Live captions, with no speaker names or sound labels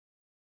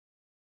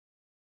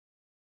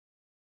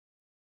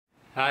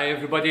Hi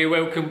everybody,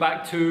 welcome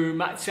back to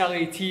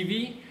Matsali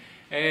TV.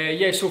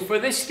 So for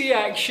this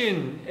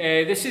reaction,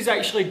 this is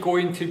actually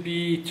going to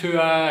be to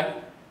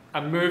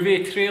a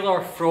movie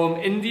trailer from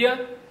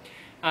India.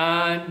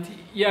 And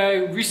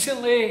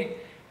recently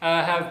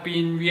I have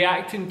been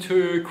reacting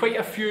to quite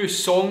a few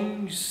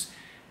songs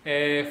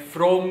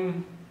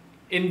from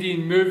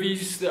Indian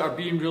movies that are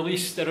being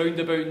released around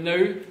about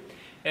now.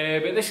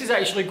 But this is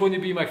actually going to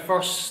be my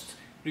first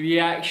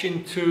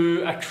reaction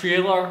to a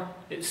trailer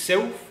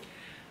itself.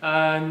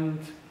 And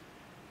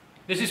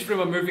this is from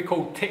a movie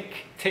called Tik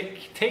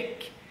Tik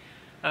Tik,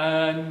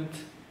 and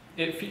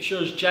it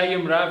features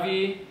Jayam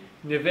Ravi,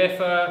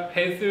 Nivetha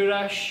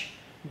Pethuraj,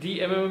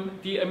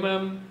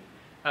 D.Imman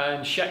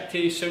and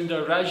Shakti,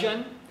 Soundar,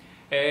 Rajan.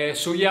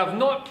 I've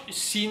not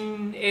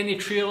seen any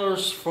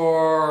trailers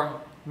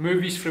for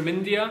movies from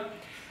India.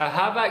 I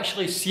have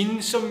actually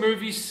seen some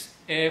movies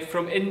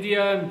from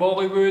India and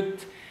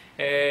Bollywood.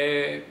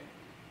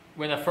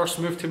 When I first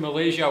moved to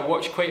Malaysia, I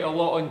watched quite a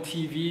lot on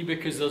TV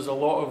because there's a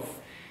lot of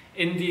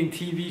Indian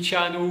TV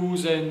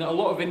channels and a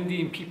lot of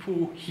Indian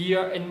people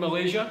here in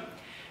Malaysia.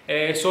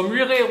 So I'm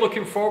really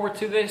looking forward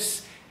to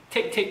this.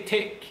 Tik Tik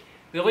Tik.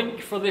 The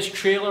link for this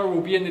trailer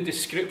will be in the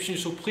description,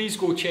 so please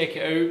go check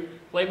it out.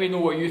 Let me know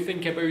what you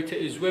think about it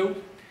as well.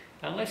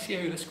 And let's see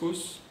how this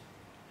goes.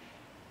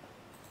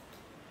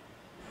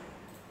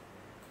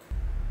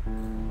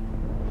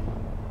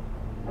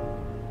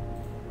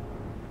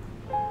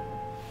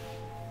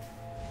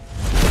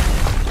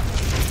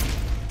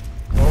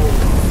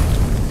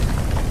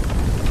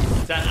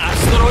 An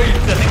asteroid,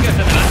 I think it's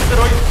an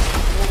asteroid.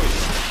 Holy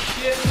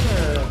shit.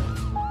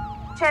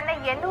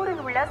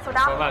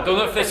 I don't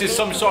know if this is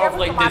some sort of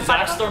like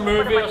disaster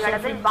movie or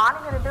something.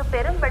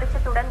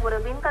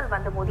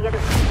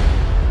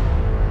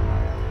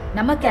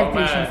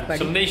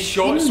 Some nice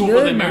shots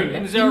over the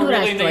mountains there,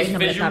 really nice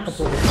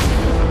visuals.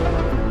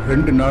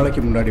 2 நாளைக்கு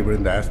முன்னாடி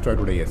விழுந்த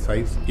ஆஸ்ட்ராய்டுடைய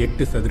size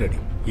 8 சதுரடி.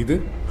 இது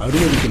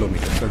 60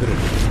 kilometre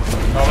சதுரடி.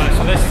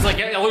 So this is like,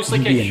 it looks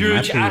like a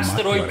huge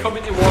asteroid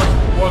coming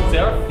towards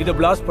Earth. இத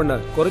blast பண்ண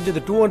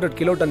குறைஞ்சது 200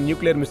 kiloton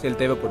nuclear missile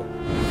தேவைப்படும்.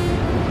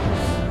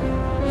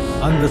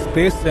 அந்த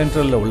ஸ்பேஸ்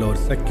சென்ட்ரல்ல உள்ள ஒரு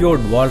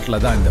செக்யூர்ட் வால்ட்ல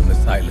தான் இந்த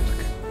மிசைல்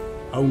இருக்கு.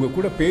 அவங்க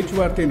கூட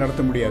பேச்சுவார்த்தை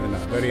நடத்த முடியாதுன்னா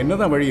வேற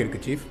என்னதான் வழி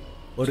இருக்கு chief?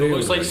 It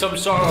looks like some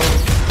sort of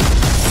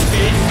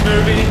space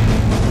movie.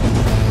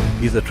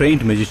 He's a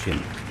trained magician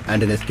and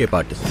an escape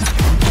artist.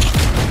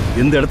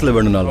 எந்த இடத்துல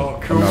வேணும்னாலும்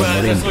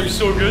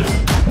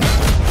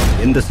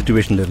எந்த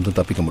சிச்சுவேஷன்ல இருந்து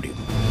தப்பிக்க முடியும்.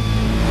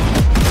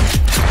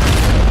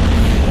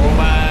 Oh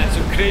man,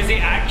 some crazy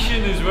action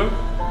as well.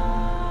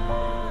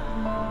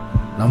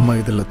 நம்ம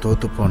இதல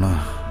தோத்து போனா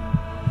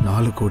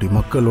 4 கோடி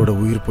மக்களோட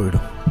உயிர்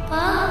போய்டும்.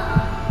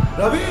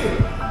 ரவி,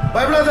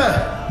 பயப்படாத.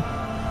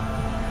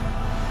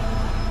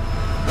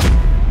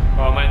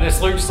 Oh man, this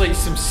looks like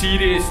some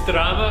serious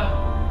drama.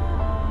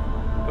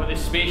 Got the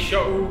space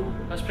shuttle.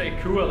 That's pretty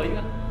cool, I like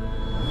that.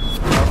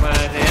 Oh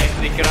man,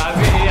 the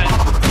gravity and...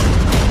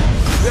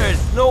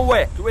 There's no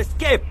way to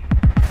escape.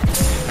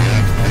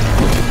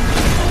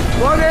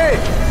 Morty!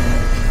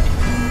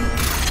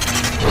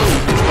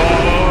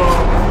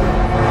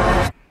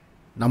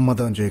 நம்ம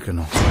தான்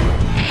ஜெயிக்கணும்.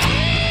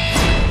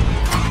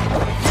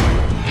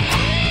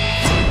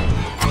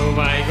 Oh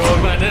my god,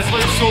 man, this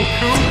looks so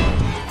cool.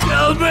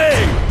 Tell me!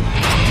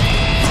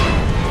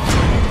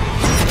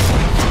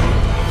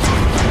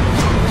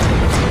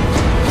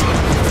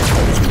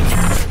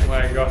 Oh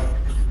my god.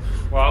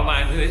 Wow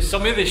man,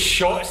 some of the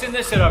shots in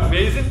this are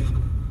amazing.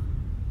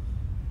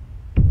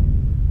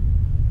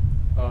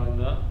 Oh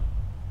no.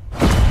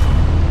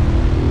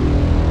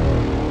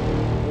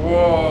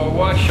 Whoa,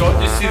 what a shot.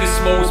 Just see the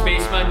small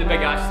spaceman, the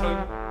big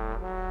asteroid.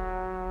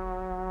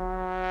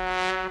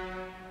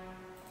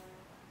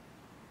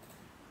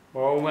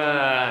 Oh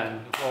man,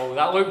 oh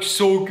that looks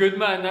so good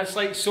man, that's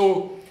like so...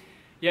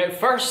 Yeah, at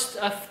first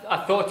I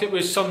thought it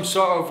was some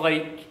sort of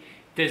like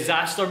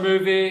disaster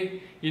movie.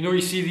 You know,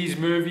 you see these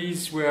movies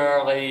where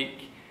like,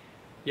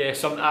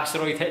 some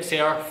asteroid hits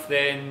Earth,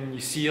 then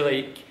you see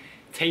like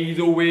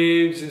tidal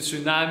waves and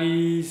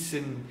tsunamis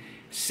and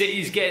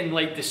cities getting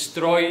like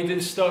destroyed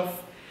and stuff.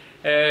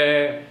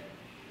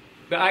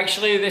 But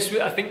actually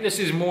I think this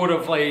is more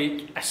of like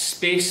a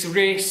space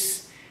race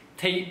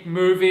type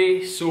movie.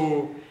 So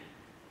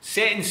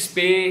set in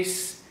space,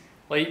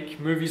 like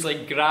movies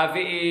like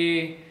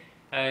Gravity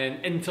and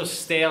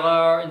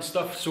Interstellar and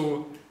stuff. So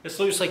this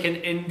looks like an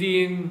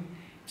Indian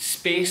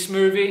space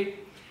movie,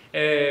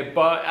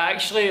 but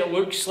actually it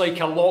looks like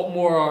a lot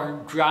more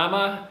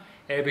drama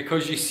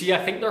because you see, I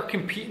think they're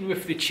competing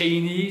with the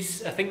Chinese.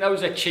 I think that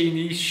was a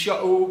Chinese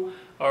shuttle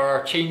or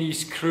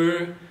Chinese crew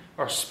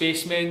or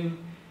spacemen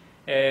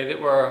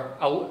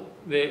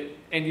that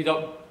ended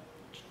up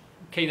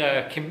kind of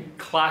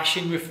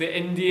clashing with the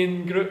Indian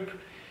group.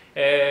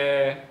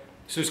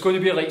 So it's going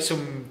to be like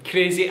some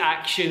crazy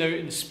action out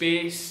in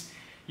space.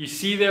 You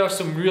see there are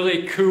some really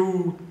cool,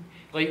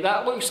 like that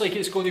looks like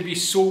it's going to be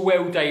so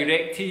well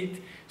directed.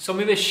 Some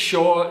of the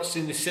shots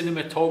and the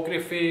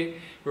cinematography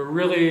were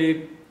really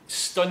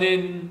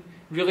stunning,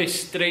 really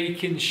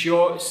striking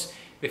shots.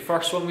 The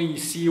first one when you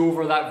see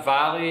over that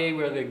valley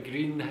where the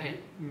green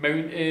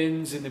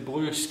mountains and the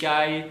blue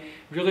sky,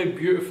 really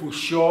beautiful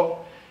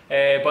shot,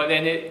 but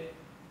then it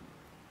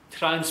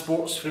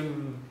transports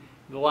from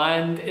the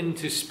land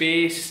into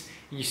space,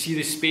 and you see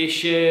the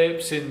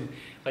spaceships and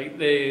like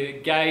the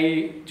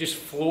guy just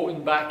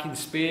floating back in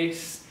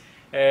space.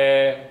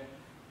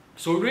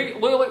 So it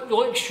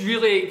looks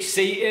really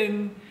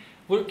exciting,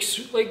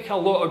 looks like a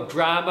lot of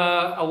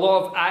drama, a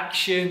lot of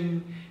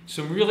action,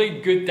 some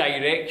really good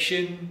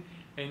direction,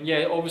 and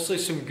yeah, obviously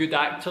some good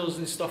actors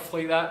and stuff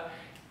like that.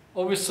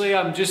 Obviously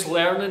I'm just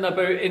learning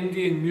about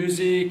Indian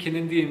music and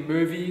Indian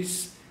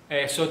movies,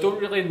 so I don't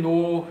really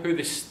know who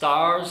the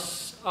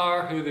stars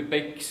are, who the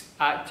big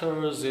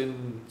actors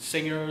and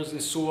singers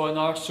and so on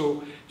are,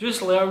 so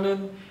just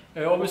learning.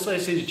 Obviously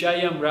it says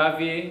Jayam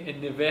Ravi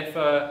and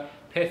Nivetha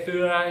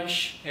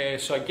Pethuraj,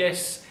 so I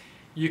guess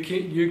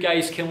you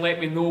guys can let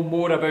me know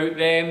more about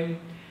them,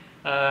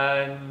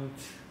 and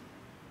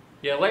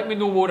yeah, let me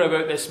know more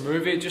about this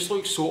movie. It just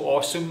looks so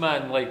awesome,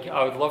 man. Like,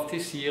 I would love to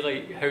see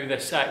like how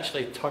this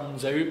actually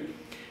turns out.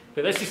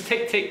 But this is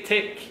Tik Tik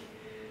Tik.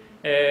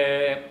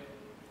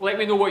 Let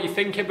me know what you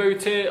think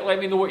about it. Let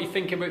me know what you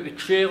think about the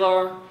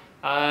trailer,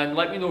 and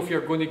let me know if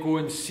you're going to go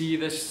and see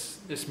this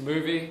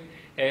movie.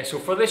 So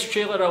for this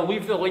trailer, I'll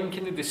leave the link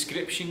in the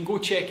description. Go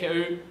check it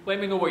out.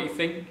 Let me know what you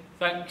think.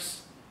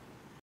 Thanks.